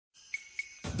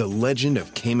the legend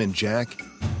of Cayman Jack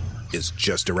is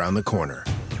just around the corner.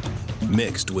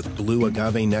 Mixed with blue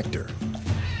agave nectar,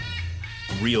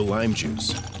 real lime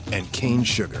juice, and cane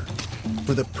sugar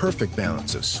for the perfect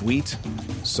balance of sweet,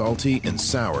 salty, and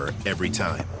sour every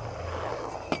time.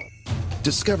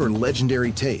 Discover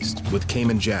legendary taste with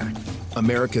Cayman Jack,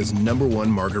 America's #1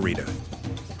 margarita.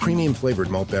 Premium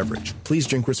flavored malt beverage. Please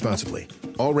drink responsibly.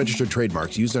 All registered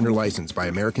trademarks used under license by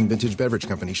American Vintage Beverage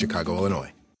Company, Chicago,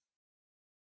 Illinois.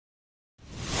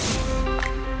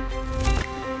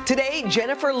 Today,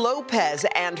 Jennifer Lopez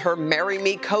and her Marry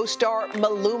Me co-star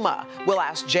Maluma will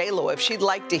ask J-Lo if she'd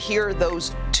like to hear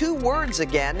those 2 words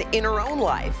again in her own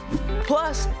life.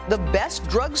 Plus, the best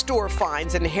drugstore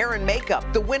finds in hair and makeup,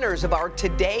 the winners of our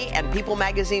Today and People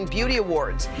Magazine Beauty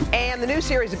Awards, and the new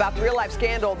series about the real-life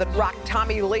scandal that rocked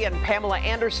Tommy Lee and Pamela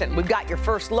Anderson. We've got your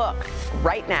first look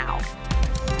right now.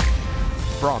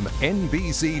 From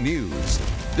NBC News,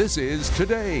 this is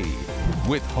Today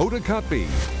with Hoda Kotb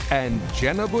and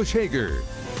Jenna Bush Hager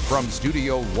from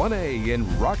Studio 1A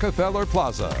in Rockefeller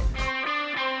Plaza.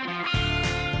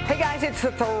 Hey guys, it's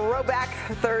the Throwback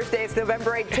Thursday. It's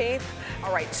November 18th.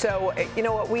 All right, so you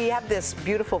know what? We have this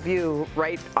beautiful view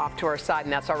right off to our side,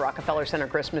 and that's our Rockefeller Center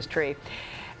Christmas tree.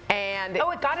 And oh,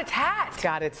 it got its hat.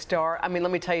 Got its star. I mean,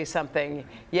 let me tell you something.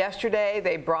 Yesterday,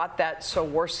 they brought that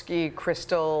Swarovski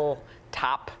crystal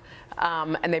top.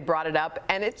 And they brought it up,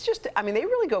 and it's just, I mean, they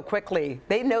really go quickly.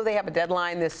 They know they have a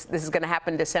deadline. This is going to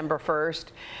happen December 1st.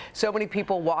 So many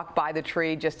people walk by the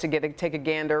tree just to take a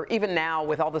gander. Even now,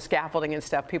 with all the scaffolding and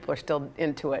stuff, people are still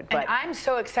into it. But and I'm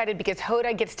so excited because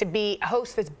Hoda gets to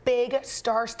host this big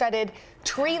star-studded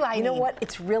tree lighting. You know what?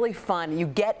 It's really fun. You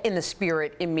get in the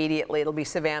spirit immediately. It'll be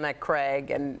Savannah,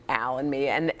 Craig, and Al and me.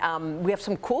 And we have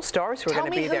some cool stars who are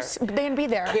going to be there. Tell me who's going to be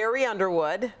there. Carrie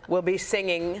Underwood will be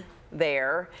singing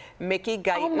there. Mickey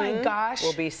Guyton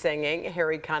will be singing.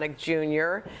 Harry Connick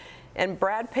Jr. and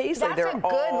Brad Paisley. That's They're a good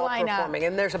all lineup. Performing.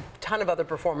 And there's a ton of other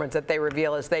performers that they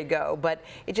reveal as they go. But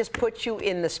it just puts you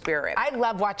in the spirit. I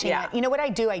love watching it. You know what I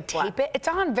do? I tape it. It's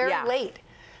on very late.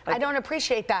 I don't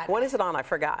appreciate that. When is it on? I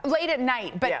forgot. Late at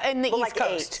night, but in the East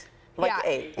Coast. 8. Like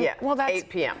 8, yeah. Well, that's 8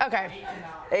 p.m. Okay.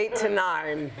 8 to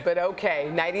 9, but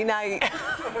okay. Nighty-night.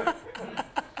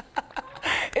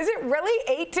 Is it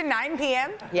really 8 to 9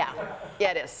 p.m.? Yeah,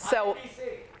 it is. So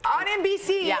on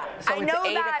NBC. Yeah, so I know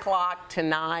it's 8 o'clock to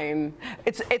 9.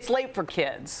 It's late for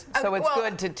kids, so it's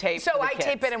good to tape. So for the I kids.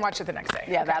 tape it and watch it the next day.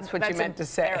 Yeah, that's what you meant to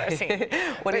say.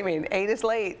 What do you mean? 8 is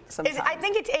late sometimes. I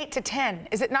think it's 8 to 10.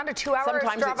 Is it not a 2-hour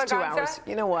Sometimes extravaganza? it's 2 hours.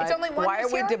 You know what? It's only one. Why are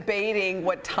we debating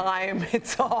what time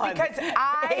it's on? Because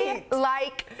I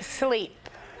like sleep.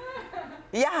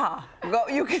 Yeah,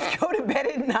 you can go to bed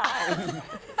at 9.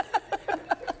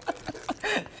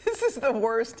 This is the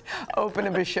worst open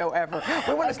of a show ever.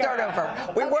 We want to start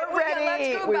over. We weren't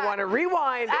ready. We want to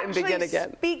rewind and begin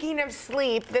again. Speaking of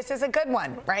sleep, this is a good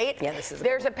one, right? Yeah, this is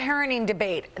There's a parenting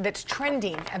debate that's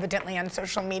trending, evidently, on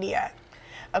social media.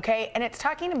 Okay? And it's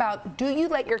talking about, do you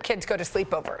let your kids go to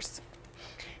sleepovers?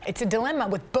 It's a dilemma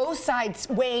with both sides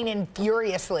weighing in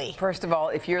furiously. First of all,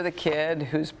 if you're the kid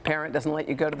whose parent doesn't let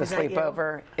you go to the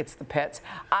sleepover, it's the pits.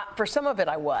 For some of it,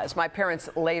 I was. My parents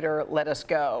later let us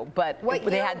go, but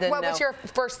they had to know. What was your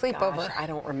first sleepover? Gosh, I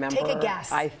don't remember. Take a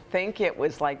guess. I think it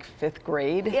was like 5th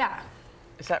grade. Yeah.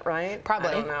 Is that right? Probably.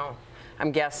 I don't know.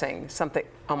 I'm guessing something.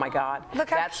 Oh my God. Look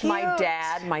how That's cute. my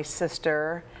dad, my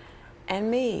sister,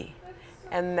 and me.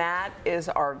 And that is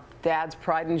our dad's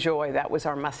pride and joy. That was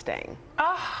our Mustang.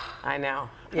 Oh. I know.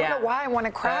 I don't know why I want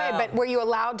to cry, but were you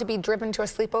allowed to be driven to a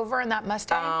sleepover in that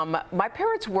Mustang? My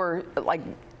parents were like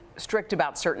strict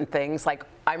about certain things. Like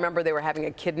I remember they were having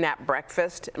a kidnap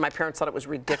breakfast, and my parents thought it was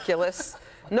ridiculous.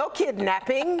 No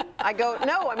kidnapping. I go,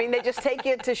 no, I mean, they just take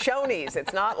you to Shoney's.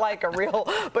 It's not like a real,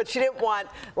 but she didn't want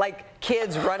like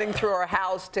kids running through our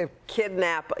house to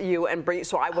kidnap you and bring,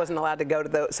 so I wasn't allowed to go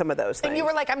to some of those things. And you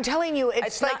were like, I'm telling you,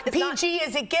 it's like PG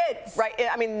as it gets. Right,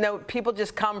 I mean, no, people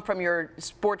just come from your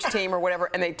sports team or whatever,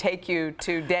 and they take you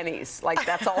to Denny's. Like,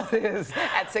 that's all it is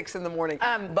at 6 in the morning.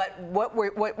 But what was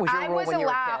your rule when you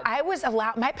were a kid? I was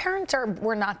allowed, my parents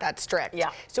were not that strict.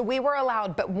 Yeah. So we were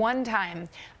allowed, but one time,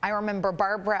 I remember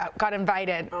Barbara got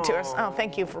invited to us. Oh,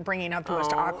 thank you for bringing up the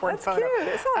most awkward that's photo. Cute.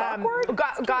 It's not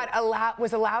awkward.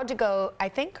 Was allowed to go, I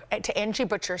think, to Angie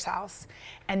Butcher's house,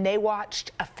 and they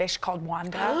watched A Fish Called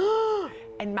Wanda,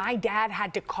 and my dad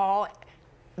had to call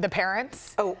the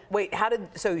parents. Oh, wait,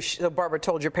 so Barbara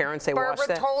told your parents they watched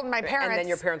that? Barbara told my parents. And then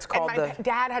your parents called my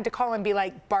dad had to call and be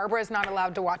like, Barbara's not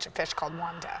allowed to watch A Fish Called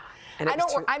Wanda.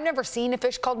 I've never seen A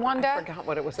Fish Called Wanda. I forgot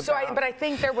what it was about. But I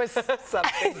think there was something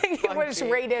I think it was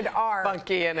rated R.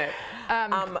 Funky in it.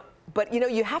 But,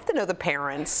 you have to know the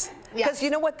parents. Yes. Because you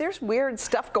know what? There's weird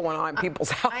stuff going on in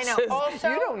people's houses. I know. Also,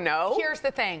 you don't know. Here's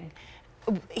the thing.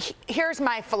 Here's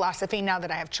my philosophy now that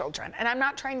I have children. And I'm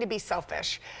not trying to be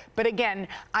selfish. But again,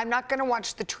 I'm not going to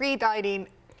watch the tree lighting.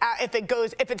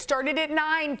 If it started at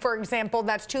 9, for example,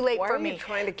 that's too late for me. Why are you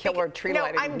trying to kill our tree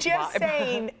lighting? No, I'm just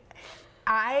saying,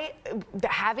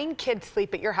 having kids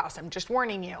sleep at your house, I'm just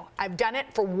warning you. I've done it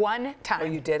for one time. Oh,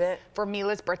 you did it? For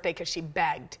Mila's birthday, because she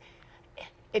begged.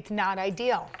 It's not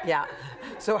ideal. Yeah.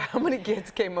 So how many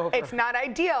kids came over? It's not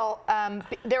ideal.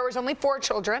 There was only 4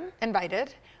 children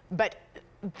invited, but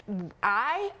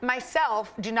I,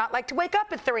 myself, do not like to wake up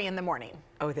at 3 in the morning.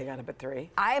 Oh, they got up at 3?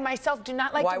 I, myself, do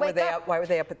not like to wake up. Why were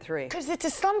they up at 3? Because it's a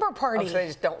slumber party. Oh, so they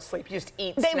just don't sleep. You just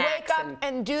eat They snacks. wake up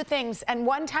and do things. And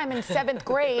one time in 7th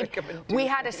grade, we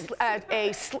had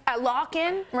a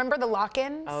lock-in. Remember the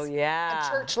lock-ins? Oh, yeah.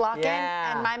 A church lock-in.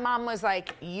 Yeah. And my mom was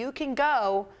like, you can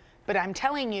go, but I'm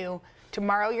telling you,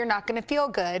 tomorrow you're not going to feel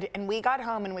good. And we got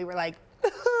home and we were like,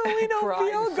 we don't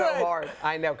feel good. So hard.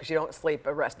 I know, because you don't sleep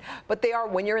or rest. But they are,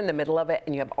 when you're in the middle of it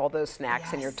and you have all those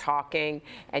snacks and you're talking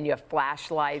and you have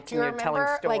flashlights and you're telling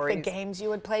stories. Do you remember, like, the games you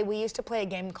would play? We used to play a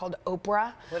game called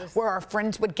Oprah, where our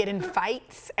friends would get in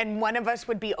fights and one of us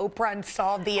would be Oprah and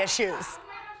solve the issues.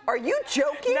 Are you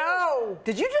joking? No.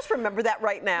 Did you just remember that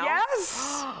right now?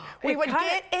 Yes. We would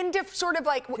get into sort of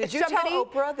like Did you tell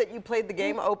Oprah that you played the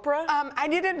game Oprah? I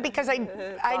didn't, because I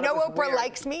know Oprah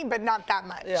likes me, but not that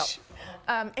much. Yep.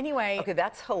 Anyway. Okay,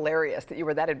 that's hilarious that you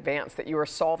were that advanced, that you were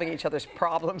solving each other's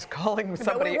problems, calling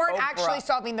somebody But we weren't Oprah. actually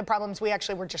solving the problems. We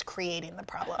actually were just creating the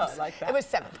problems. Oh, I like that. It was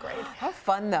 7th grade. How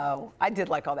fun, though. I did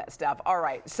like all that stuff. All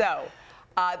right, so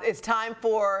it's time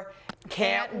for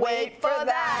Can't Wait for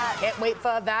That. Can't wait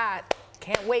for that.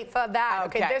 Can't wait for that.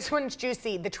 Okay, this one's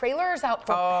juicy. The trailer is out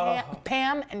for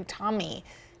Pam and Tommy.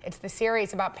 It's the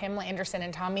series about Pamela Anderson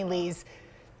and Tommy Lee's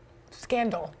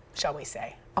scandal, shall we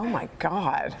say. Oh, my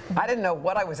God. I didn't know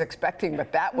what I was expecting,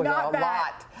 but that was Not a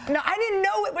lot. No, I didn't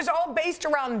know it was all based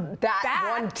around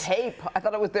that one tape. I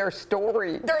thought it was their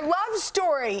story. Their love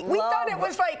story. We thought it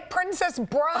was like Princess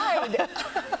Bride.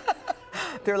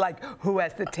 They're like, who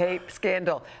has the tape?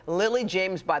 Scandal. Lily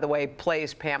James, by the way,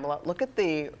 plays Pamela. Look at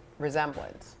the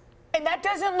resemblance. And that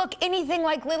doesn't look anything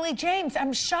like Lily James.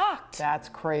 I'm shocked. That's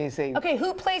crazy. Okay,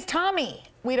 who plays Tommy?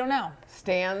 We don't know.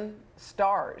 Stan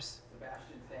Stars.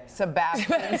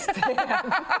 Sebastian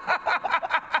Stan.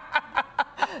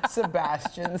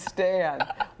 Sebastian Stan.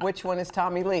 Which one is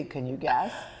Tommy Lee? Can you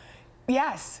guess?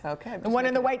 Yes. Okay. The one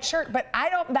in the white shirt. But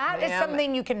that is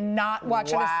something you cannot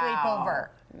watch at a sleepover.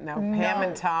 No, Pam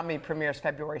and Tommy premieres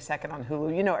February 2nd on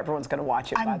Hulu. You know everyone's going to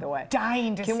watch it, by the way. I'm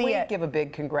dying to see it. Can we give a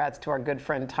big congrats to our good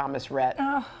friend Thomas Rhett?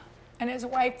 Oh, and his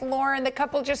wife Lauren. The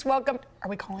couple just welcomed. Are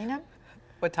we calling him?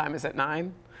 What time is it?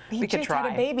 9? We could try.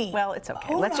 Had a baby. Well, it's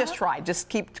okay. Let's just try. Just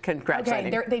keep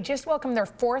congratulating. Okay, they just welcomed their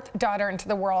 4th daughter into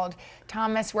the world.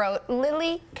 Thomas wrote,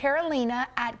 Lily Carolina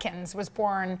Atkins was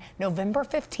born November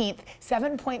 15th,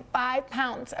 7.5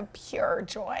 pounds of pure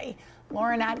joy.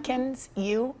 Lauren Atkins,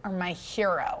 you are my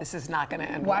hero. This is not going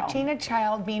to end Watching a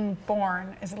child being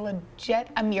born is legit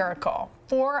a miracle.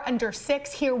 4 under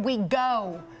 6, here we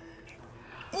go.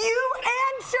 You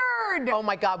answered! Oh,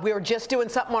 my God. We were just doing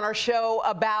something on our show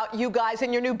about you guys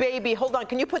and your new baby. Hold on.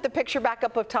 Can you put the picture back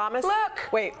up of Thomas?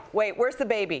 Look. Wait. Where's the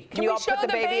baby? Can you we all show put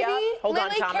the baby up? Hold Lily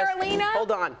on, Thomas. Carolina?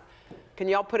 Hold on. Can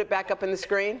you all put it back up in the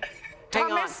screen?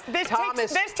 Thomas, Hang on. this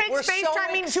Thomas, takes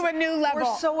FaceTiming to a new level.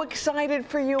 We're so excited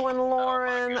for you and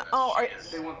Lauren. Oh,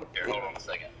 Here, hold on a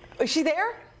second. Is she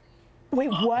there? Wait,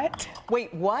 what?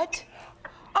 Wait, what?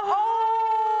 Oh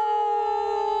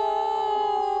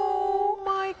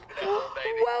my God.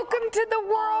 Welcome to the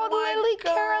world, Lily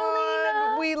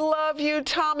Carolina. We love you,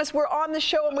 Thomas. We're on the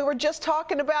show and we were just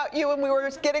talking about you and we were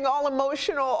getting all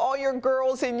emotional, all your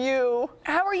girls and you.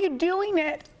 How are you doing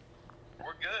it?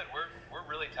 We're good. We're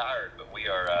really tired, but we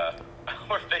are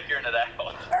we're figuring it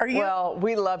out. Are you? Well,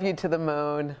 we love you to the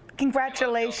moon.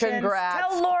 Congratulations. Congrats.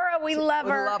 Tell Laura we love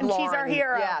her and Lauren. she's our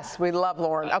hero. Yes, we love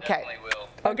Lauren. I Okay. definitely will.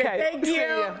 Okay. Thank See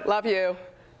you. Love you.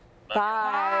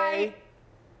 Bye.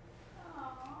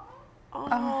 Bye.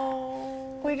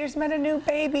 Oh. We just met a new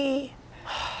baby.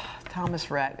 Thomas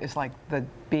Rhett is like the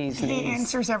bee's He knees.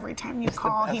 answers every time you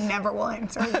call. He never will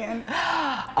answer again.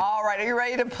 All right, are you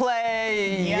ready to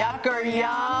play Yuck or Yum?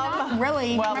 Not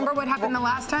really. Well, remember what happened the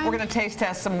last time? We're going to taste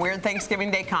test some weird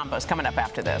Thanksgiving Day combos coming up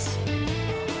after this.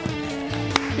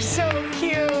 So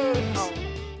cute.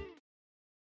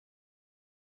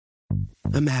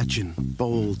 Imagine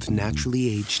bold, naturally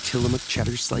aged Tillamook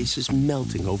cheddar slices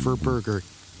melting over a burger,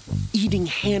 eating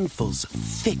handfuls of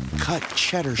thick-cut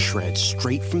cheddar shreds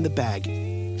straight from the bag,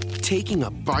 taking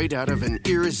a bite out of an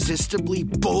irresistibly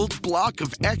bold block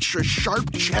of extra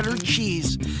sharp cheddar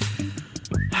cheese.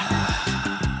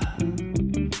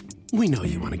 We know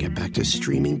you want to get back to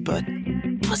streaming, but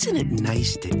wasn't it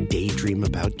nice to daydream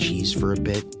about cheese for a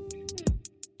bit?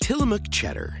 Tillamook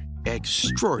Cheddar,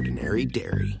 extraordinary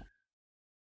dairy.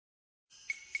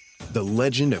 The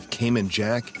legend of Cayman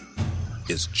Jack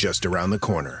is just around the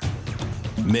corner.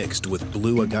 Mixed with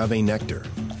blue agave nectar,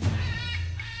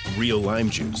 real lime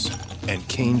juice, and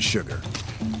cane sugar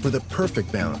for the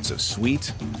perfect balance of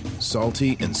sweet,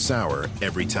 salty, and sour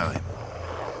every time.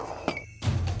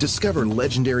 Discover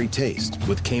legendary taste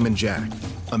with Cayman Jack,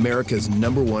 America's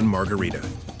 #1 margarita.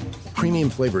 Premium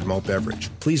flavored malt beverage.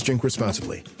 Please drink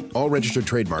responsibly. All registered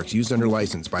trademarks used under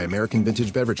license by American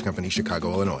Vintage Beverage Company,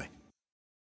 Chicago, Illinois.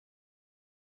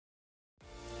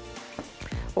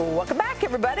 Welcome back,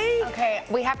 everybody. Okay,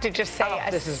 we have to just say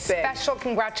this is big. Special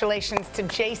congratulations to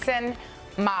Jason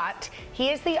Mott. He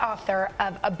is the author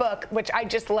of a book, which I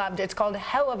just loved. It's called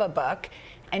Hell of a Book.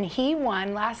 And he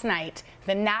won last night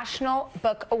the National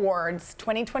Book Awards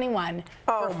 2021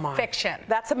 for fiction.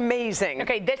 That's amazing.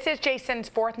 Okay, this is Jason's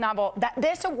 4th novel.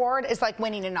 This award is like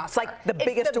winning an Oscar. It's like the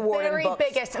biggest award in books. Very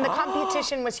biggest, and the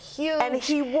competition was huge. And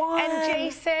he won. And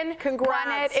Jason Congrats.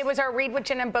 won it. It was our Read with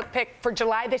Jen and book pick for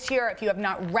July this year. If you have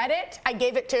not read it, I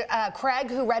gave it to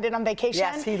Craig, who read it on vacation.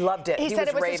 Yes, he loved it. He said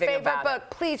it was his favorite about book.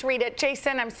 Please read it.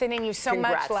 Jason, I'm sending you so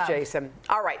much love. Congrats, Jason.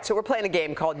 All right, so we're playing a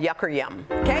game called Yuck or Yum,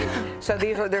 okay? So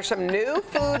there's some new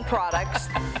food products,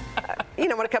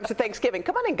 when it comes to Thanksgiving.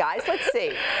 Come on in, guys. Let's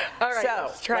see. All right,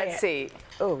 so, let's see.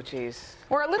 Oh, geez.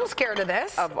 We're a little scared of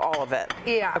this. Of all of it.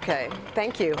 Yeah. Okay.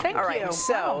 Thank you. Thank you. All right,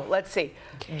 so let's see.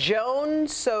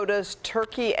 Jones Soda's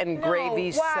turkey and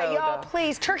gravy soda. Why, y'all,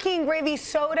 please. Turkey and gravy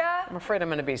soda? I'm afraid I'm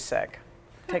going to be sick.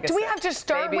 Take a Do we sip. have to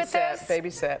start with this?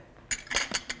 Baby sip.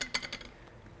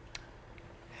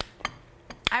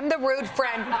 I'm the rude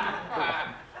friend.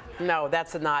 No,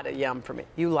 that's not a yum for me.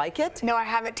 You like it? No, I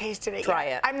haven't tasted it Try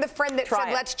yet. it. I'm the friend that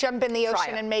said, let's jump in the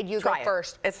ocean and made you go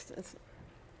first. It's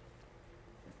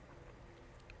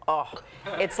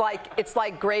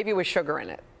like gravy with sugar in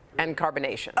it and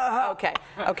carbonation.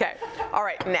 Okay. All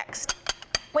right, next.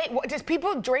 Wait, what, does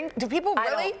people drink? Do people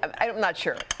really? I'm not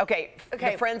sure. Okay. The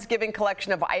Friendsgiving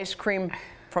collection of ice cream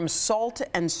from Salt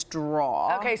and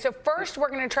Straw. Okay, so first we're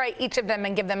going to try each of them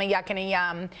and give them a yuck and a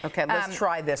yum. Okay, let's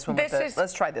try this one.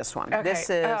 Let's try this one. Okay. This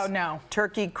is no.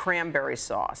 turkey cranberry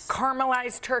sauce.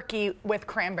 Caramelized turkey with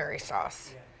cranberry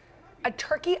sauce. A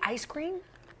turkey ice cream?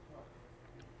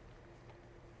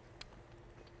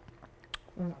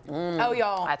 Oh,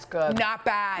 y'all. That's good. Not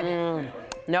bad.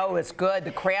 No, it's good.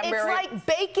 The cranberry. It's like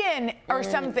bacon or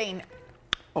something.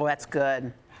 Oh, that's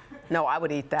good. No, I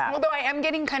would eat that. Although I am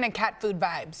getting kind of cat food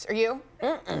vibes. Are you?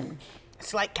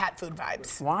 It's like cat food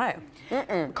vibes. Why?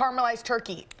 Caramelized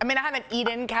turkey. I mean, I haven't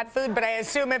eaten cat food, but I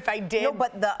assume if I did. No,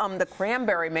 but the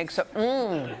cranberry makes it.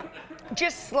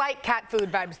 Just like cat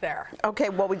food vibes there. Okay,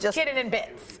 well, we just. Get it in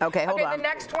bits. Okay, hold on. The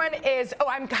next one is,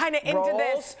 I'm kind of into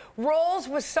this. Rolls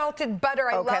with salted butter.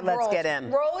 I love rolls. Okay, let's get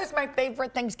in. Roll is my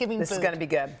favorite Thanksgiving food. This is going to be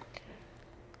good.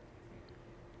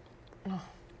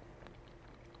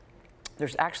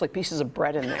 There's actually pieces of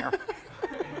bread in there.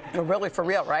 Really, for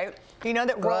real, right? Do you know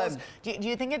that rolls, do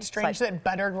you think it's strange that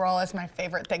buttered roll is my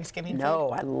favorite Thanksgiving food? No,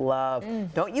 I love.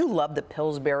 Don't you love the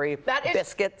Pillsbury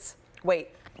biscuits? Wait.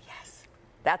 Yes.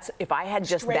 That's, if I had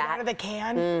just Straight that. out of the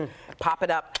can? Pop it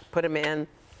up, put them in.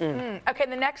 Okay,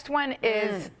 the next one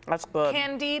is that's good.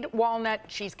 Candied walnut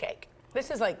cheesecake. This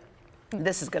is like.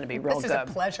 This is going to be real good. This is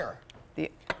a pleasure.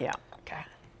 Yeah.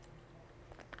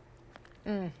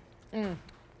 Okay.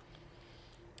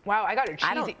 Wow, I got a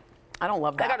cheesy. I don't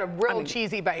love that. I got a real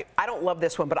cheesy bite. I don't love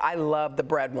this one, but I love the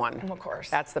bread one. Of course.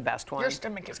 That's the best one. Your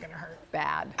stomach is going to hurt.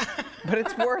 Bad. But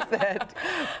it's worth it.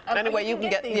 Anyway, you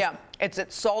can get these. Yeah, it's at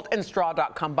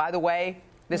saltandstraw.com. By the way,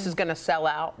 this is going to sell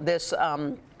out. This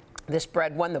this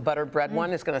bread one, the buttered bread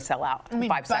one, is going to sell out in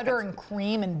 5 seconds. Butter and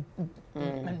cream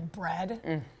and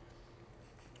bread.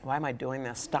 Why am I doing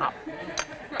this? Stop.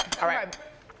 All right.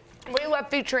 We love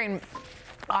featuring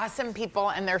awesome people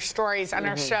and their stories on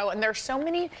our show, and there's so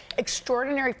many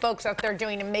extraordinary folks out there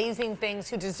doing amazing things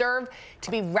who deserve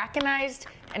to be recognized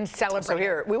and celebrated. So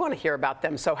here, we want to hear about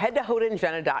them. So head to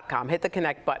hodaandjenna.com, hit the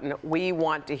connect button. We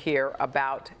want to hear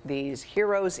about these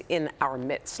heroes in our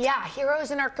midst. Yeah,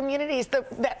 heroes in our communities, the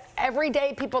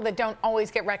everyday people that don't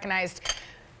always get recognized.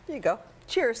 There you go.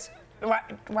 Cheers.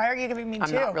 Why are you giving me two?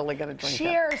 I'm not really going to drink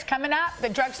Cheers. Coming up, the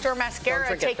drugstore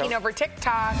mascara taking over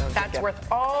TikTok. That's worth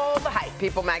all the hype.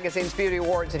 People Magazine's Beauty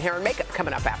Awards and Hair and Makeup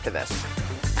coming up after this.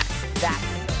 That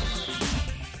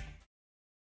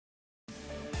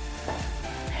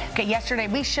Okay, yesterday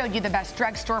we showed you the best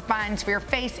drugstore finds for your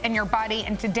face and your body,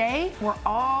 and today we're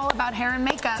all about hair and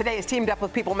makeup. Today is teamed up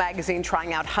with People Magazine,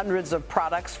 trying out hundreds of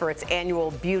products for its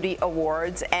annual beauty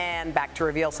awards. And back to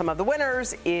reveal some of the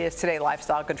winners is Today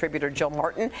lifestyle contributor Jill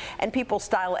Martin and People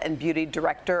Style and Beauty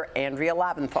director Andrea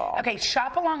Lavinthal. Okay,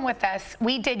 shop along with us.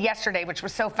 We did yesterday, which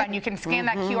was so fun. You can scan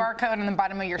that QR code on the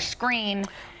bottom of your screen.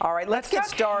 All right, let's get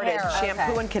talk started. hair.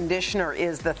 Shampoo and conditioner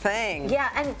is the thing. Yeah,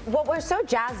 and what we're so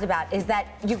jazzed about is that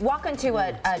you walk into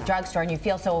a drugstore and you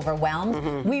feel so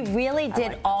overwhelmed. We really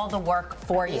did all the work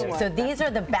for you. So these are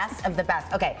the best of the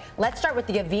best. Okay, let's start with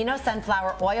the Aveeno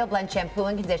Sunflower Oil Blend Shampoo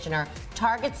and Conditioner.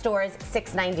 Target stores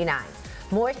 $6.99.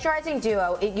 Moisturizing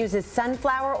duo, it uses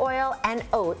sunflower oil and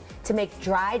oat to make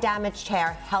dry, damaged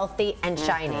hair healthy and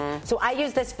shiny. So I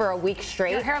used this for a week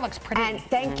straight. Your hair looks pretty. And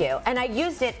thank you. And I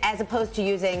used it as opposed to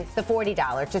using the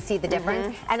 $40 to see the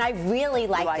difference. And I really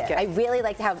liked it. I really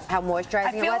liked how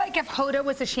moisturizing it was. I feel like if Hoda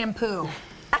was a shampoo.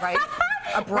 Right?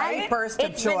 A bright burst of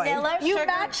it's joy. Vanilla, You sugar,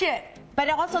 match it. but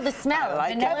also the smell.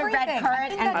 like Vanilla, it. red Everything.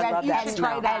 currant, and I love that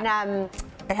smell.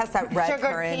 It has that red Sugar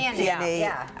currant candy.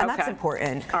 Yeah. and that's Okay.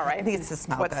 important. All right. It needs to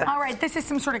smell What's good. that? All right, this is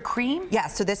some sort of cream. Yeah,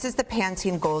 so this is the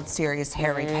Pantene Gold Series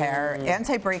Hair Repair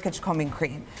Anti-Breakage Combing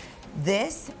Cream.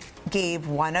 This gave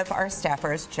one of our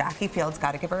staffers, Jackie Fields,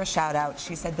 got to give her a shout out.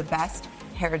 She said the best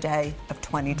hair day of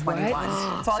 2021.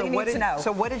 That's all you need to know.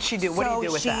 So what did she do? What do you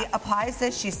do with that? So she applies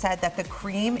this. She said that the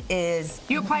cream is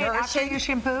You apply it after nourishing. you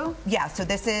shampoo? Yeah, so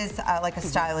this is like a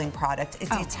styling product. It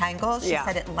detangles. She Yeah.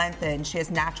 said it lengthens. She has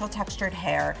natural textured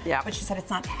hair, Yeah. but she said it's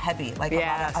not heavy like a lot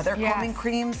Yes. of other Yes. combing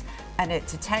creams. And it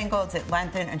detangles, it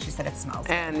lengthens, and she said it smells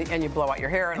good. And you blow out your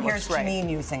hair and it Here's looks great. Janine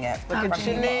using it. Look at From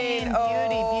Janine.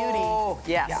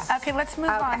 Beauty. Yes. Okay, let's move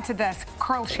on to this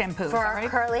curl shampoo. Is For that our right?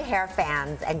 curly hair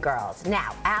fans and girls.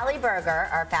 Now, Allie Berger,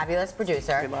 our fabulous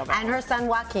producer, love and her son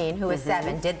Joaquin, who is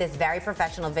 7, did this very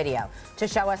professional video to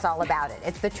show us all about it.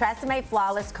 It's the Tresemme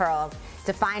Flawless Curls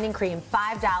Defining Cream,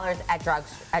 $5 at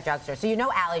drugstore. So you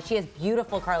know Allie, she has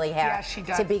beautiful curly hair Yes, she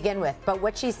does. to begin with. But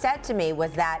what she said to me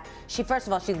was that she, first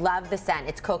of all, she loved the scent.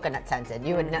 It's coconut scented.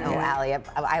 You would know, Allie,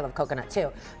 I love coconut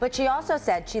too. But she also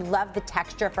said she loved the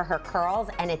texture for her curls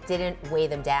and it didn't weigh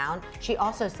them down. She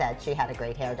also said she had a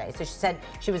great hair day. So she said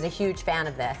she was a huge fan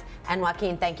of this. And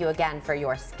Joaquin, thank you again for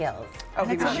your skills. Oh,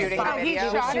 he was shooting the Oh, he video? He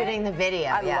was shot it? shooting the video.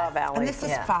 I yes. love Allie. And this is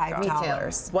Yeah.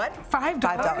 $5. What?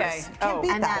 $5. Okay. Can't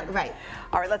beat And that. that, right.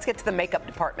 All right, let's get to the makeup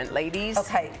department, ladies.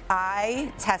 Okay,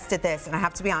 I tested this, and I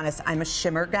have to be honest, I'm a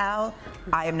shimmer gal.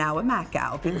 I am now a matte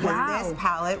gal because this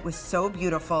palette was so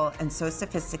beautiful and so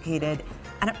sophisticated.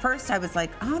 And at first I was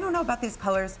like, I don't know about these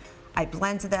colors. I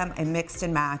blended them, I mixed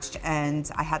and matched,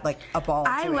 and I had like a ball.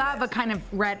 I doing love it. a kind of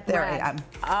red. There I am.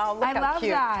 Oh, look I how love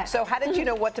cute. that. So how did you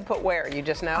know what to put where? You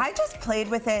just know? I just played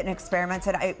with it and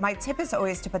experimented. My tip is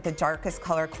always to put the darkest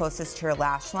color closest to your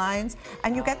lash lines.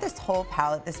 And you get this whole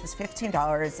palette. This was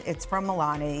 $15. It's from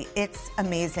Milani. It's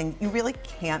amazing. You really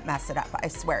can't mess it up, I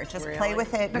swear. Just play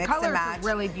with it, The mix colors and are match.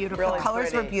 really beautiful. The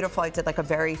colors were pretty. beautiful. I did like a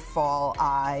very fall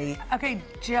eye. Okay,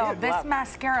 Jill, Dude, this love.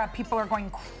 mascara, people are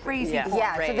going crazy Yeah. for.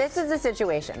 Yeah, so Great. this is the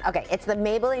situation. Okay, it's the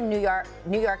Maybelline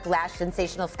New York Lash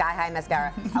Sensational Sky High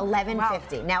Mascara,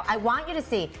 $11.50. Now, I want you to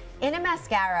see, in a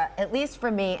mascara, at least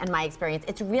for me and my experience,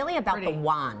 it's really about Pretty. the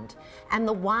wand. And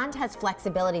the wand has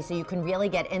flexibility so you can really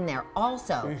get in there.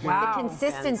 Also, Wow. the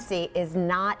consistency is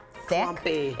not thick.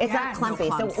 Clumpy. It's not Yes. clumpy. No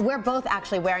So clumps. we're both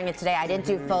actually wearing it today. I didn't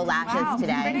do faux lashes Wow,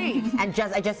 today. pretty. And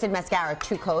I just did mascara,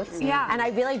 2 coats. Yeah. And I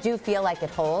really do feel like it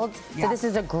holds. Yeah. So this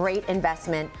is a great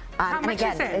investment. How and much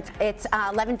again, is it? it's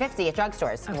 $11.50 at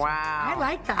drugstores. Wow. I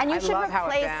like that. And you I should love how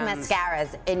it replace bends.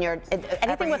 mascaras in your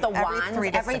anything with a every wand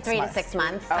 3 to every 6 3 to months. 6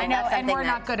 months. I know, That's and something we're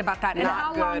not good about that. And Not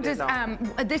how long good does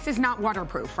at this is not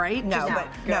waterproof, right? No, Just- but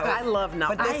no. I love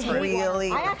not But this I hate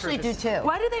really I actually do too.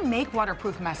 Why do they make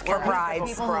waterproof mascara? For brides.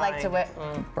 People who like to wear.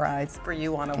 brides. For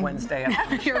you on a Wednesday.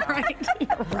 You're right.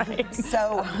 You're right.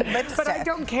 So lipstick. But I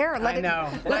don't care. Let it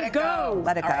go.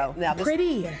 Let it go. Now this,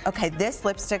 Pretty. Okay, this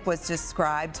lipstick was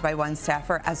described by one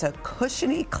staffer as a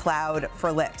cushiony cloud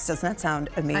for lips. Doesn't that sound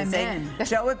amazing? I'm in.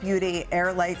 Joa Beauty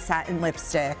Air Light Satin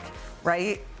Lipstick,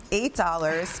 right?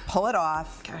 $8. Pull it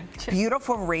off.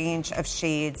 Beautiful range of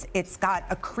shades. It's got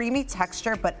a creamy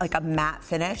texture, but like a matte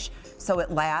finish, so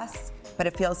it lasts. But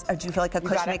it feels. Do you feel like a you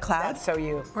got cushiony it? cloud? That's so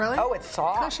you. Really? Oh, it's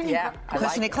soft. Cushiony yeah. I like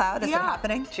Cushiony it. cloud. Is it Yeah.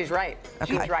 happening? She's right.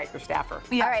 Okay. She's right, your staffer.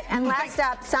 Yeah. All right, and last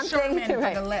up, something Sherman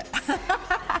for the lips.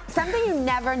 something you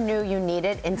never knew you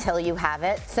needed until you have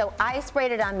it. So I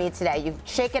sprayed it on me today. You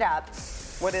shake it up.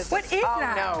 What is it? What is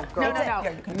that? No, girl.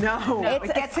 No.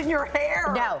 It gets in your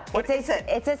hair. No, What is it?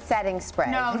 It's a setting spray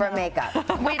for makeup.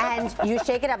 And you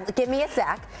shake it up. Give me a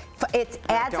sec. It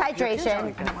adds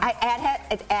hydration.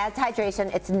 It adds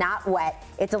hydration. It's not wet.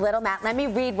 It's a little matte. Let me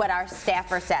read what our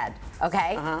staffer said.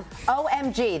 Okay?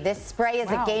 OMG, this spray is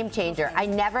a game changer. I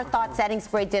never thought setting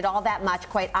spray did all that much,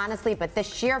 quite honestly, but the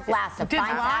sheer blast of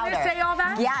fine powder. Did Lana say all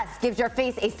that? Yes, gives your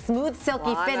face a smooth,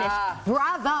 silky finish.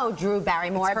 Bravo, Drew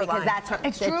Barrymore, because that's her.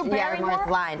 It's Drew Barrymore's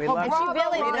line. We love And it. she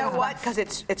really You know what? Because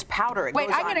it's powder. It Wait,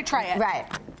 goes I'm on. going to try it. Right.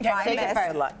 Fine Take it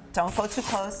mist. first. Don't go too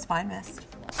close. Fine mist.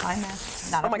 Fine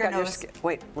mist. Not Oh up my your God, your nose. skin.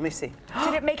 Wait, let me see.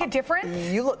 Did it make a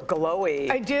difference? You look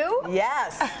glowy. I do?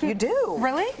 Yes, you do.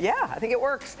 Really? Yeah, I think it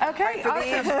works. Okay, All right, for awesome.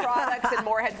 these products and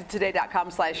more, head to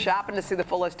today.com/shop and to see the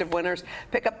full list of winners.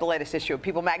 Pick up the latest issue of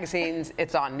People Magazines.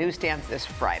 It's on newsstands this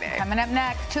Friday. Coming up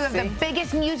next, two of the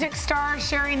biggest music stars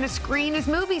sharing the screen as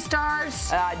movie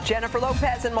stars. Jennifer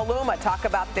Lopez and Maluma talk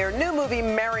about their new movie,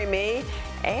 Marry Me.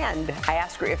 And I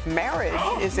ask her if marriage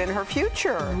is in her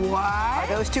future. What? Are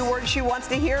those two words she wants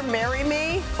to hear? Marry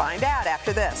me? Find out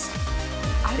after this.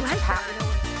 I like that.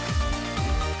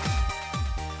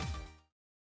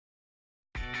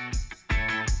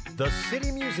 The City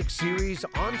Music Series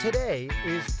on Today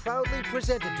is proudly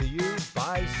presented to you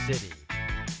by City.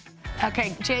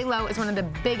 Okay, J-Lo is one of the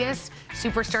biggest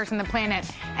superstars on the planet,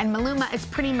 and Maluma is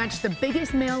pretty much the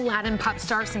biggest male Latin pop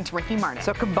star since Ricky Martin.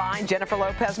 So combined, Jennifer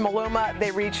Lopez, Maluma, they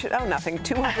reach,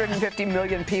 250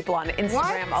 million people on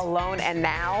Instagram alone. And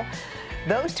now,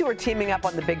 those two are teaming up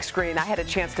on the big screen. I had a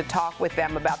chance to talk with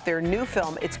them about their new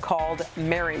film. It's called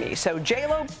Marry Me. So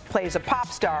J-Lo plays a pop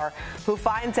star who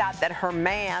finds out that her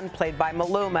man, played by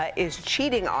Maluma, is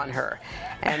cheating on her.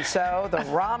 And so the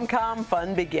rom-com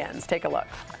fun begins. Take a look.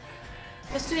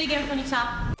 Let's do it again from the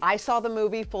top. I saw the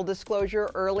movie, full disclosure,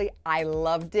 early. I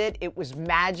loved it. It was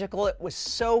magical. It was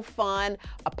so fun.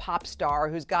 A pop star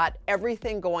who's got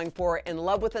everything going for her, in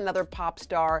love with another pop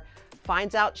star,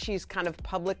 finds out she's kind of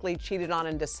publicly cheated on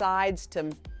and decides to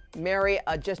marry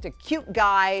just a cute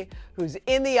guy who's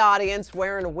in the audience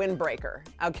wearing a windbreaker.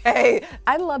 Okay?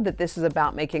 I love that this is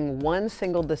about making one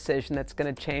single decision that's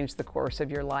going to change the course of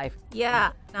your life.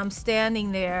 Yeah, I'm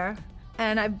standing there.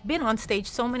 And I've been on stage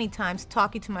so many times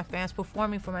talking to my fans,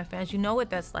 performing for my fans. You know what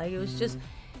that's like. It was just,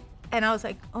 and I was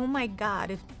like, oh my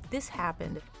God, if this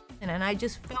happened. And I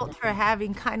just felt her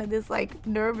having kind of this like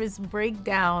nervous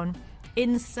breakdown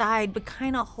inside, but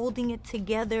kind of holding it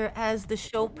together as the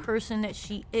show person that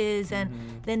she is, and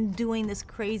then doing this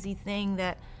crazy thing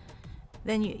that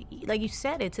then you, like you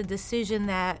said, it's a decision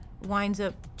that winds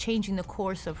up changing the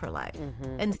course of her life.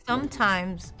 And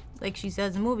sometimes, like she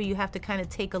says in the movie, you have to kind of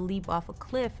take a leap off a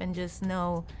cliff and just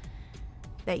know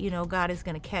that, God is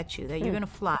going to catch you, that you're going to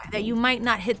fly, that you might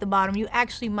not hit the bottom, you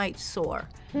actually might soar.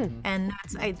 And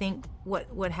that's, I think,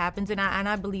 what happens, and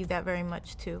I believe that very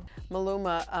much, too.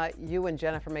 Maluma, you and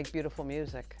Jennifer make beautiful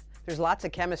music. There's lots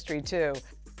of chemistry, too.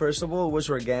 First of all, it was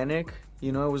organic.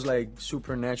 It was like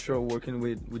supernatural working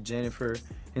with Jennifer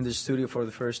in the studio for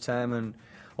the first time, and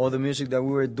all the music that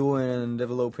we were doing and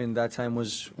developing that time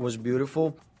was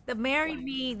beautiful. The Marry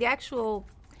Me, the actual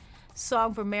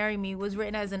song for Marry Me was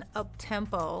written as an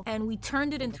up-tempo, and we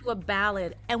turned it into a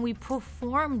ballad, and we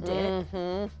performed it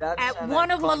at one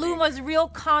of Maluma's real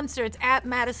concerts at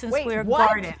Madison Square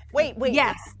Garden. Wait.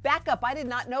 Yes. Back up. I did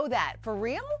not know that. For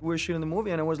real? We were shooting the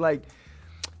movie, and I was like,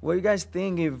 what do you guys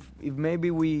think if maybe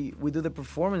we do the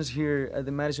performance here at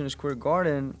the Madison Square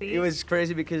Garden? It was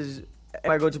crazy because if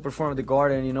I go to perform at the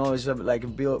Garden, it's like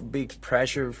a big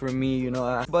pressure for me,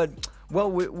 But, well,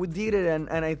 we did it, and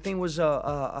I think it was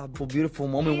a beautiful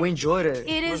moment. We enjoyed it.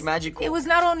 It was magical. It was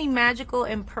not only magical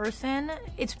in person,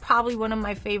 it's probably one of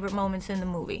my favorite moments in the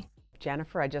movie.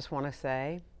 Jennifer, I just want to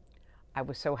say, I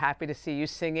was so happy to see you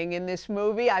singing in this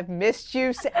movie. I've missed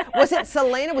you. Was it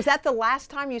Selena? Was that the last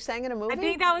time you sang in a movie? I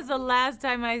think that was the last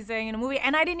time I sang in a movie,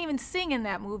 and I didn't even sing in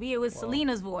that movie. It was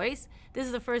Selena's voice. This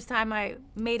is the first time I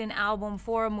made an album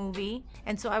for a movie,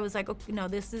 and so I was like, okay, no,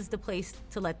 this is the place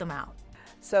to let them out.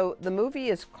 So the movie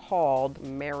is called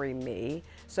Marry Me.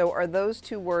 So are those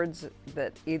two words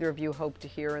that either of you hope to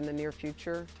hear in the near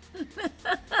future?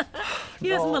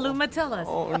 Yes, Maluma, tell us.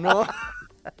 Oh, no.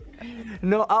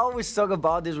 No, I always talk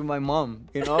about this with my mom,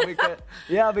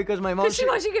 because my mom. Because she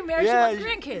wants you to get married, she wants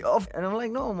grandkids. And I'm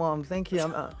like, no, Mom, thank you.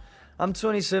 I'm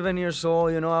 27 years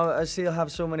old, I still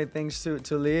have so many things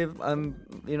to live. I'm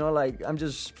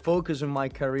just focused on my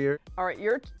career. All right,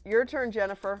 your turn,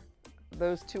 Jennifer.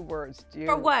 Those two words.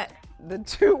 For what? The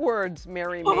two words,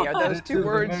 marry me. Are those two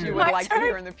words you would like to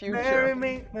hear in the future? Marry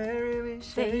me,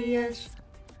 say yes.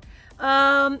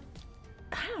 I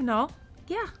don't know.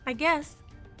 Yeah, I guess.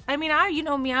 I mean, you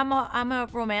know me, I'm a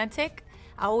romantic.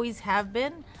 I always have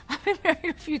been. I've been married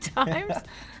a few times.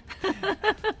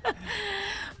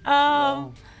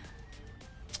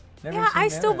 Yeah, I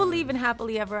still believe in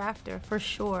happily ever after, for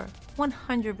sure.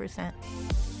 100%.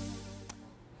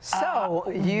 So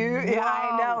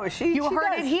I know she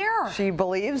heard it here. She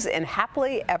believes in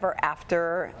happily ever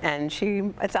after, and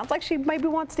it sounds like she maybe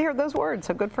wants to hear those words.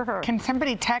 So good for her. Can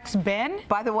somebody text Ben?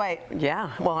 By the way, yeah.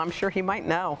 Well, I'm sure he might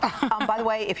know. By the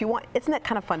way, if you want, isn't it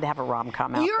kind of fun to have a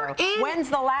rom-com out You're there? in.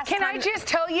 When's the last time? Can I just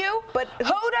tell you? But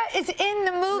Hoda is in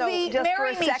the movie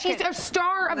Marry Me. She's a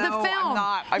star of the film. I'm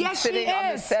not. I'm sitting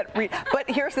on the set. But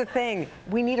here's the thing: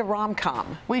 we need a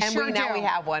rom-com. Now we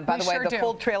have one. By the way, the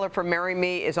full trailer for Marry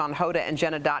Me is on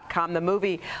HodaandJenna.com. The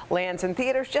movie lands in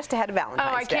theaters just ahead of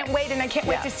Valentine's Day. Oh, I can't wait, and I can't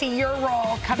wait to see your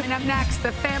role. Coming up next,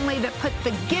 the family that put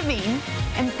the giving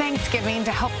and Thanksgiving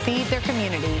to help feed their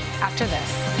community. After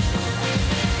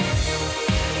this.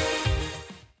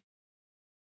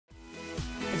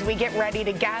 As we get ready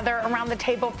to gather around the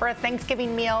table for a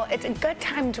Thanksgiving meal, it's a good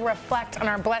time to reflect on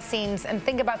our blessings and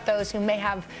think about those who may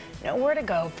have nowhere to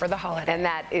go for the holiday. And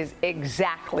that is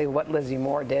exactly what Lizzie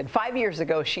Moore did. 5 years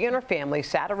ago, she and her family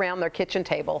sat around their kitchen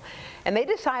table, and they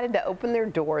decided to open their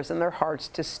doors and their hearts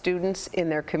to students in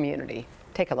their community.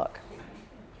 Take a look.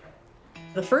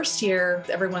 The first year,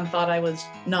 everyone thought I was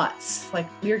nuts. Like,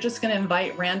 you're just going to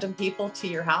invite random people to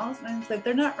your house? And I was like,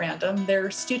 they're not random. They're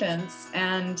students,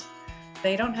 and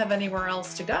they don't have anywhere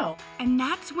else to go. And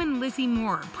that's when Lizzie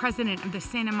Moore, president of the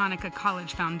Santa Monica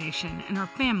College Foundation, and her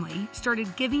family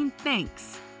started giving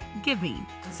Thanksgiving.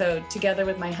 So together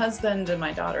with my husband and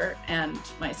my daughter and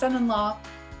my son-in-law,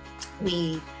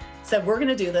 we said, we're going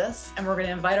to do this, and we're going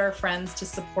to invite our friends to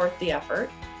support the effort.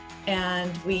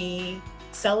 And we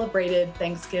celebrated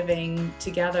Thanksgiving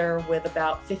together with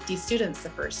about 50 students the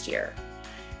first year.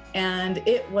 And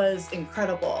it was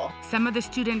incredible. Some of the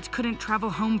students couldn't travel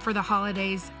home for the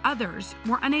holidays. Others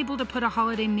were unable to put a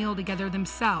holiday meal together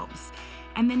themselves.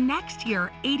 And the next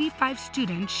year, 85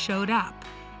 students showed up.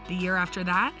 The year after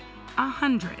that,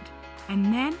 100. And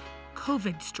then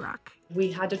COVID struck. We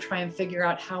had to try and figure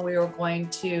out how we were going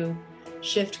to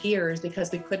shift gears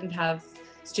because we couldn't have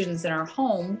students in our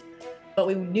home, but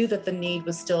we knew that the need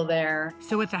was still there.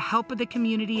 So with the help of the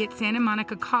community at Santa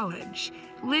Monica College,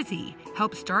 Lizzie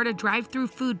helped start a drive-through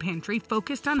food pantry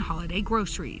focused on holiday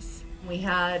groceries. We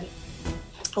had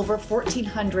over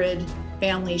 1,400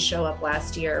 families show up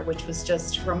last year, which was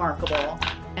just remarkable.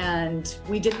 And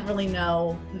we didn't really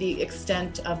know the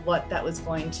extent of what that was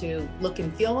going to look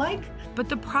and feel like. But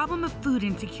the problem of food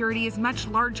insecurity is much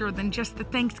larger than just the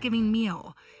Thanksgiving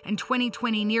meal. In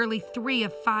 2020, nearly 3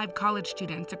 of 5 college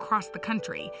students across the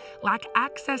country lack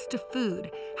access to food,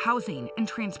 housing, and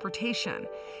transportation.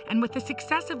 And with the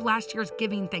success of last year's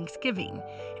Giving Thanksgiving,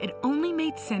 it only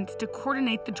made sense to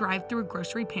coordinate the drive-through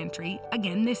grocery pantry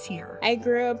again this year. I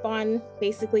grew up on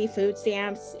basically food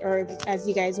stamps, or as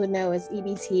you guys would know as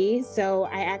EBT, so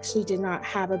I actually did not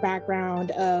have a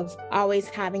background of always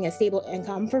having a stable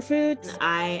income for food.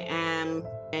 I am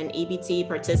an EBT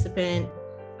participant.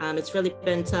 It's really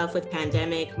been tough with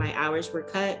pandemic. My hours were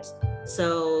cut,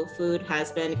 so food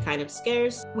has been kind of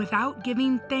scarce. Without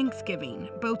Giving Thanksgiving,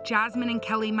 both Jasmine and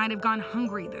Kelly might have gone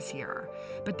hungry this year,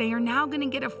 but they are now going to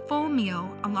get a full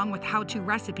meal along with how-to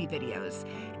recipe videos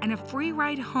and a free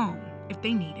ride home if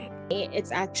they need it.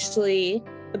 It's actually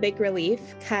a big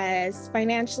relief because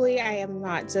financially I am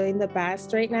not doing the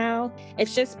best right now.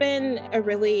 It's just been a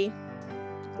really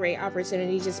great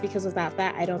opportunity. Just because without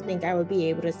that, I don't think I would be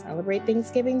able to celebrate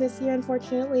Thanksgiving this year,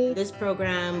 unfortunately. This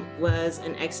program was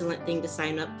an excellent thing to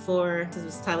sign up for. I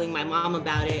was telling my mom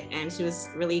about it, and she was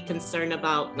really concerned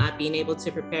about not being able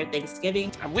to prepare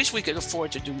Thanksgiving. I wish we could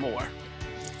afford to do more,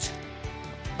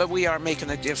 but we are making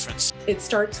a difference. It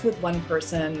starts with one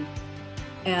person,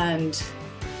 and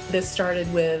this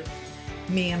started with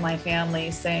me and my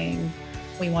family saying,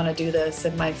 we want to do this,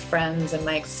 and my friends and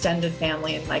my extended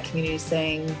family and my community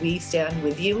saying, we stand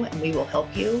with you and we will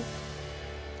help you.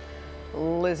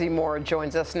 Lizzie Moore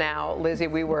joins us now. Lizzie,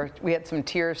 we had some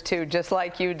tears too, just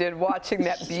like you did, watching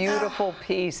that beautiful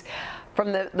piece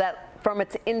from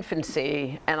its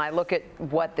infancy, and I look at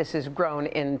what this has grown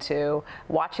into,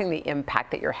 watching the impact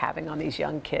that you're having on these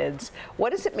young kids. What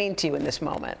does it mean to you in this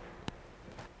moment?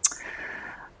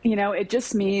 You know, it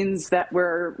just means that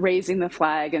we're raising the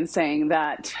flag and saying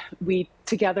that we,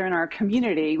 together in our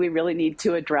community, we really need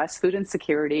to address food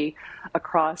insecurity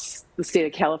across the state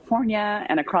of California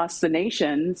and across the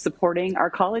nation, supporting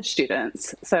our college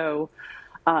students. So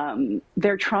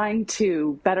they're trying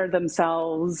to better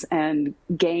themselves and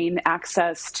gain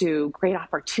access to great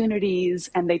opportunities,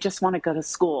 and they just want to go to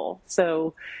school.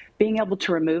 So being able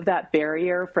to remove that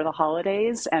barrier for the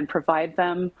holidays and provide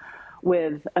them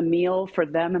with a meal for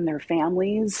them and their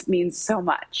families means so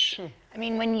much. I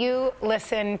mean, when you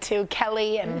listen to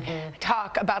Kelly and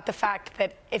talk about the fact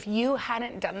that if you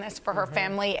hadn't done this for her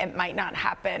family, it might not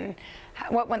happen,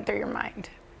 what went through your mind?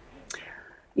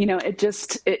 You know,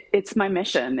 it's my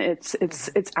mission. It's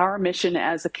our mission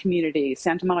as a community.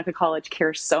 Santa Monica College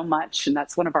cares so much, and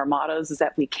that's one of our mottos, is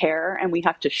that we care, and we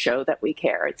have to show that we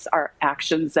care. It's our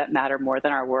actions that matter more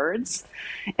than our words.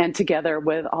 And together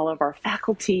with all of our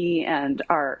faculty and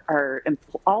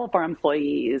all of our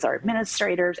employees, our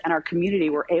administrators, and our community,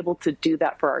 we're able to do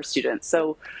that for our students.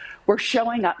 So we're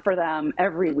showing up for them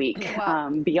every week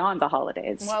beyond the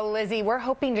holidays. Well, Lizzie, we're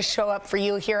hoping to show up for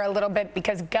you here a little bit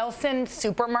because Gelson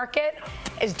Supermarket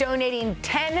is donating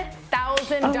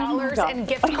 $10,000 in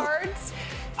gift cards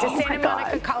to Santa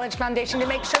Monica College Foundation to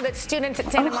make sure that students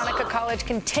at Santa Monica College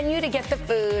continue to get the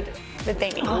food that they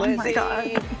need. Lizzie, my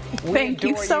God. we Thank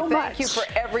you adore so much. Thank you for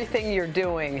everything you're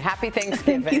doing. Happy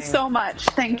Thanksgiving. Thank you so much.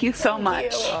 Thank you so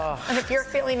much. And if you're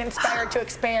feeling inspired to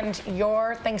expand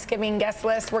your Thanksgiving guest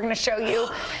list, we're going to show you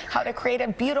how to create a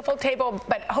beautiful table,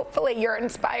 but hopefully you're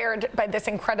inspired by this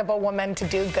incredible woman to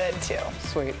do good too.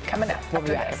 Sweet. Coming up We'll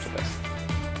be after back this. after this.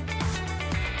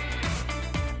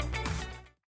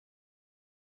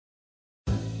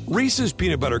 Reese's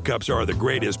peanut butter cups are the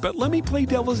greatest, but let me play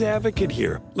devil's advocate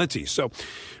here. Let's see. So,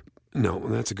 no,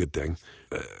 that's a good thing.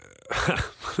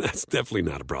 That's definitely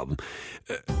not a problem.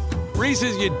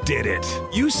 Reese's, you did it.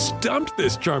 You stumped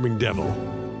this charming devil.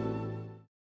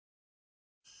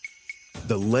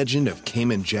 The legend of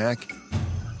Cayman Jack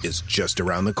is just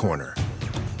around the corner.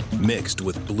 Mixed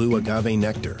with blue agave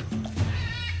nectar,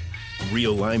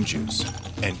 real lime juice,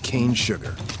 and cane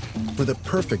sugar. For the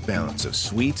perfect balance of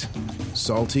sweet,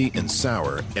 salty, and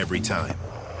sour every time.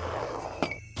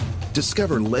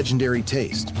 Discover legendary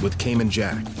taste with Cayman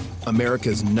Jack,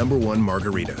 America's #1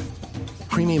 margarita.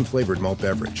 Premium flavored malt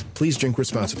beverage. Please drink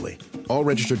responsibly. All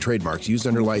registered trademarks used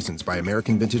under license by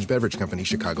American Vintage Beverage Company,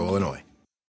 Chicago, Illinois.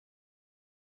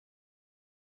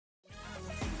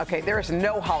 Okay, there is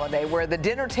no holiday where the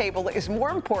dinner table is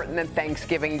more important than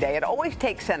Thanksgiving Day. It always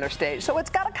takes center stage, so it's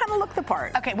got to kind of look the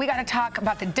part. Okay, we got to talk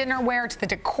about the dinnerware, to the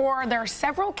decor. There are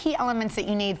several key elements that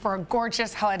you need for a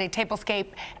gorgeous holiday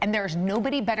tablescape, and there's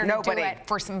nobody better to do it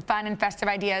for some fun and festive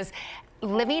ideas.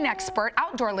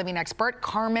 Outdoor living expert,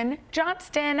 Carmen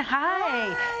Johnston.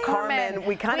 Hi, Carmen.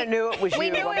 We kind of knew it was you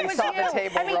when we saw the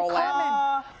table roll in.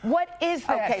 Carmen, what is this?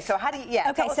 Okay, so how do you,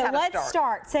 Okay, so let's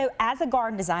start. So as a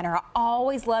garden designer, I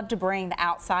always love to bring the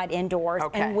outside indoors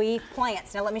and weave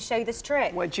plants. Now let me show you this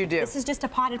trick. What'd you do? This is just a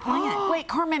potted plant. Wait,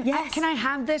 Carmen, can I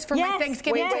have this for my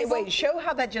Thanksgiving? Wait. Show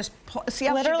how that just, see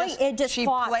how literally she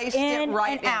placed in it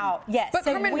right and out. Yes. But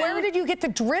so Carmen, where did you get the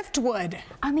driftwood?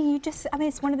 I mean,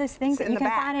 it's one of those things that you can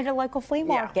find at a local flea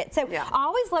market. So I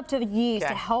always love to use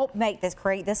to help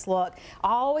create this look. I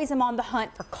always am on the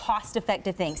hunt for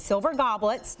cost-effective things. Silver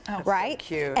goblets, right? So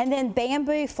cute. And then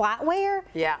bamboo flatware.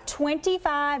 Yeah.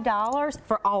 $25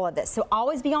 for all of this. So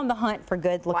always be on the hunt for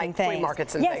good-looking things. Flea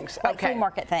markets and things. Like flea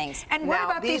market things. And what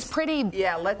about these pretty?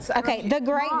 Yeah, let's. Okay, the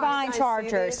grapevine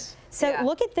chargers. So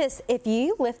look at this. If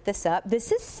you lift this up,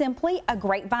 this is simply a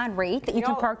grapevine wreath that you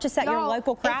can purchase at your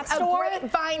local craft store. A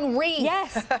grapevine wreath.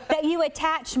 Yes, that you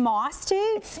attach moss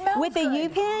to with a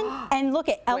U-pin, and look,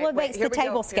 it elevates the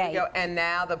tablescape. And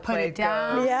now the plate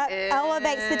goes.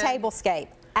 Elevates the tablescape.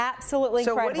 Absolutely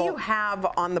incredible. So what do you have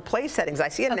on the place settings? I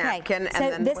see a napkin. So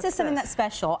and then this is something that's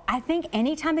special. I think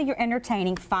anytime that you're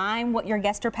entertaining, find what your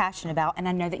guests are passionate about, and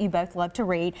I know that you both love to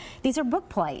read. These are book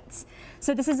plates.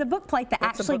 So this is a book plate that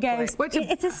actually goes.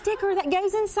 It's a sticker that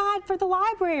goes inside for the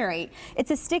library.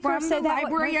 It's a sticker from the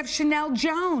library of Chanel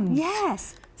Jones.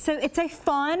 Yes. So it's a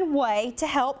fun way to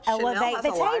help elevate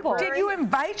the table. Did you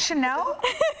invite Chanel?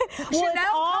 Chanel,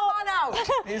 come on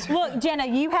out. Look, Jenna,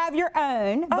 you have your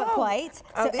own book plates.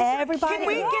 So everybody.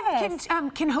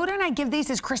 Can Hoda and I give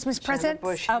these as Christmas presents?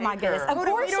 Oh my goodness! Of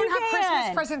course we don't have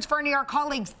Christmas presents for any of our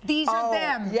colleagues. These are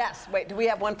them. Yes. Wait, do we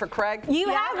have one for Craig? You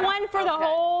have one for the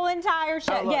whole entire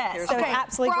show. Yes. So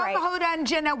absolutely great. From Hoda and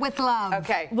Jenna with love.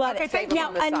 Okay. Love it. Thank you.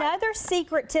 Now, another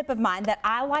secret tip of mine that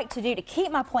I like to do to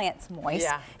keep my plants moist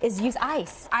is use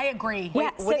ice. I agree.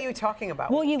 Wait, what are you talking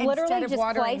about? Well, you literally just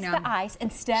place the ice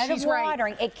instead of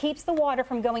watering. It keeps the water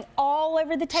from going all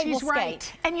over the tablescape. She's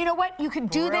right. And you know what? You could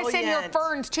do this in your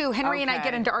ferns too. Henry and I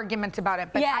get into arguments about it,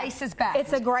 but ice is best.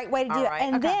 It's a great way to do it.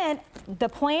 And then the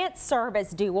plants serve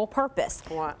as dual purpose.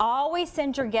 Always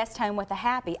send your guest home with a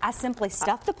happy. I simply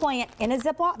stuff the plant in a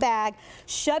Ziploc bag,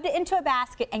 shoved it into a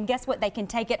basket, and guess what? They can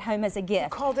take it home as a gift. You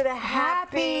called it a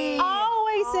happy.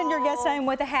 Always send your guest home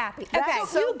with a happy. Okay,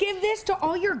 so you give this to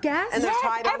all your guests? And they're Yes,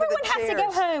 tied onto the everyone has to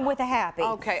go chairs. home with a happy.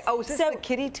 Okay. Oh, is this the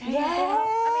kiddie table?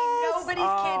 Yes.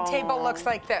 Nobody's kid table looks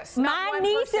like this. My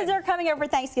nieces are coming over for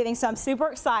Thanksgiving, so I'm super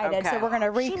excited. So we're going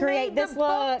to recreate this look.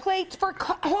 Book plates for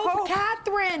Hope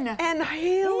Catherine and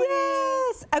Haley.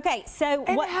 Yes. Okay, so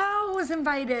and Hal was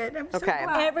invited. I'm so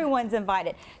glad. Everyone's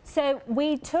invited. So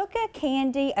we took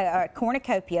a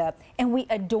cornucopia and we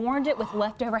adorned it with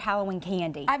leftover Halloween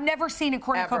candy. I've never seen a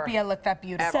cornucopia look that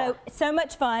beautiful. So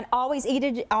much fun. Always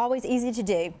easy to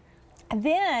do. And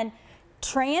then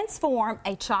transform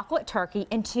a chocolate turkey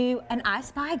into an I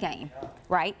Spy game,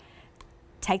 right?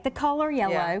 Take the color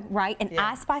yellow, right, and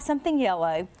I Spy something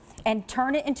yellow, and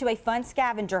turn it into a fun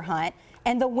scavenger hunt,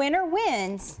 and the winner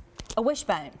wins a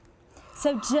wishbone.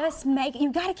 So just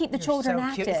you got to keep the children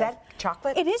active. Is that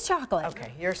chocolate? It is chocolate.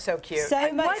 Okay, you're so cute.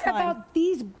 So much what fun. about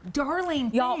these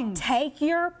darling Y'all, things? take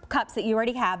your cups that you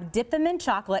already have, dip them in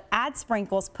chocolate, add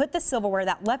sprinkles, put the silverware,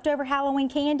 that leftover Halloween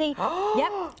candy.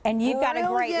 Yep, and you've got a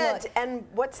great look. And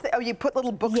what's the? Oh, you put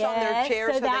little books on their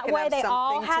chairs so that they can way have they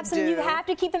all something have to some. do. You have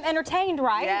to keep them entertained,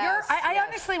 right? Yes, I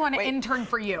honestly want to intern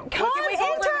for you. Come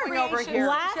intern over here.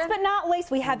 Last but not least,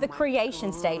 we have the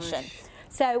creation station.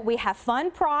 So we have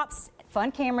fun props. Fun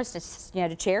cameras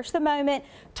to cherish the moment.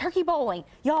 Turkey bowling,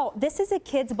 y'all. This is a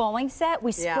kids bowling set.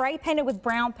 We spray painted with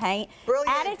brown paint. Brilliant.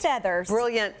 Added feathers.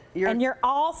 Brilliant. And you're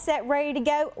all set, ready to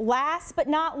go. Last but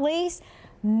not least,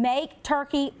 make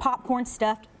turkey popcorn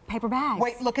stuffed paper bags.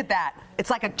 Wait, look at that. It's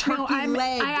like a turkey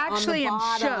leg. I actually on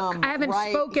the am bottom, shook. I haven't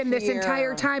spoken this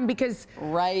entire time because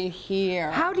right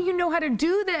here. How do you know how to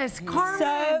do this, Carmen?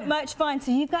 So much fun.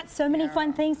 So you've got so many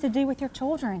fun things to do with your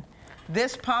children.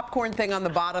 This popcorn thing on the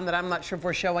bottom that I'm not sure if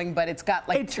we're showing, but it's got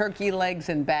like turkey legs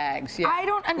and bags. Yeah, I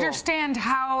don't understand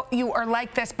how you are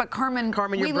like this, but Carmen, you're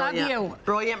we love brilliant. you.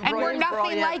 Brilliant, and we're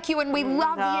nothing like you, and we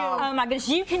love you. Oh my goodness,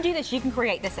 you can do this. You can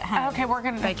create this at home. Okay, we're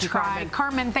going to try.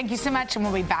 Carmen, thank you so much, and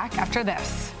we'll be back after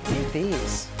this. Eat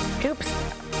these. Oops.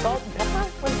 Salt and pepper?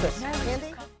 What is this?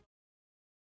 Candy?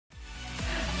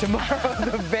 Tomorrow,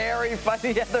 the very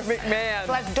funny Heather McMahon.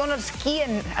 Let's donut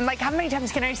skiing. I'm like, how many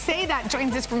times can I say that?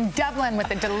 Joins us from Dublin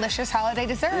with a delicious holiday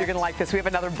dessert. You're going to like this. We have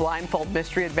another blindfold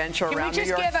mystery adventure around New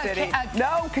York City.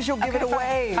 No, because you'll give it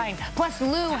away. Fine. Plus,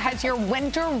 Lou has your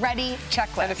winter-ready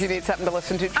checklist. And if you need something to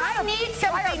listen to, I need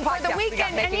something for the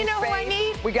weekend. And you know who I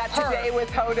need? We got Today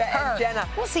with Hoda and Jenna.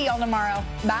 We'll see y'all tomorrow.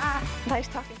 Bye. Nice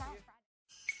talking to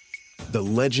you. The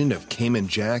legend of Cayman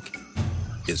Jack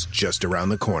is just around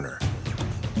the corner.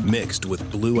 Mixed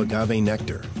with blue agave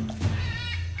nectar,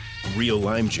 real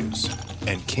lime juice,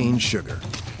 and cane sugar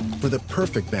for the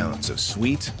perfect balance of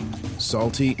sweet,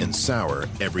 salty, and sour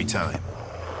every time.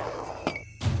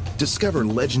 Discover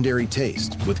legendary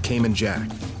taste with Cayman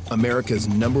Jack, America's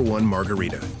 #1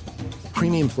 margarita.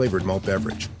 Premium flavored malt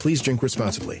beverage. Please drink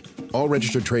responsibly. All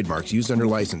registered trademarks used under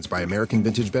license by American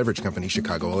Vintage Beverage Company,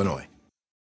 Chicago, Illinois.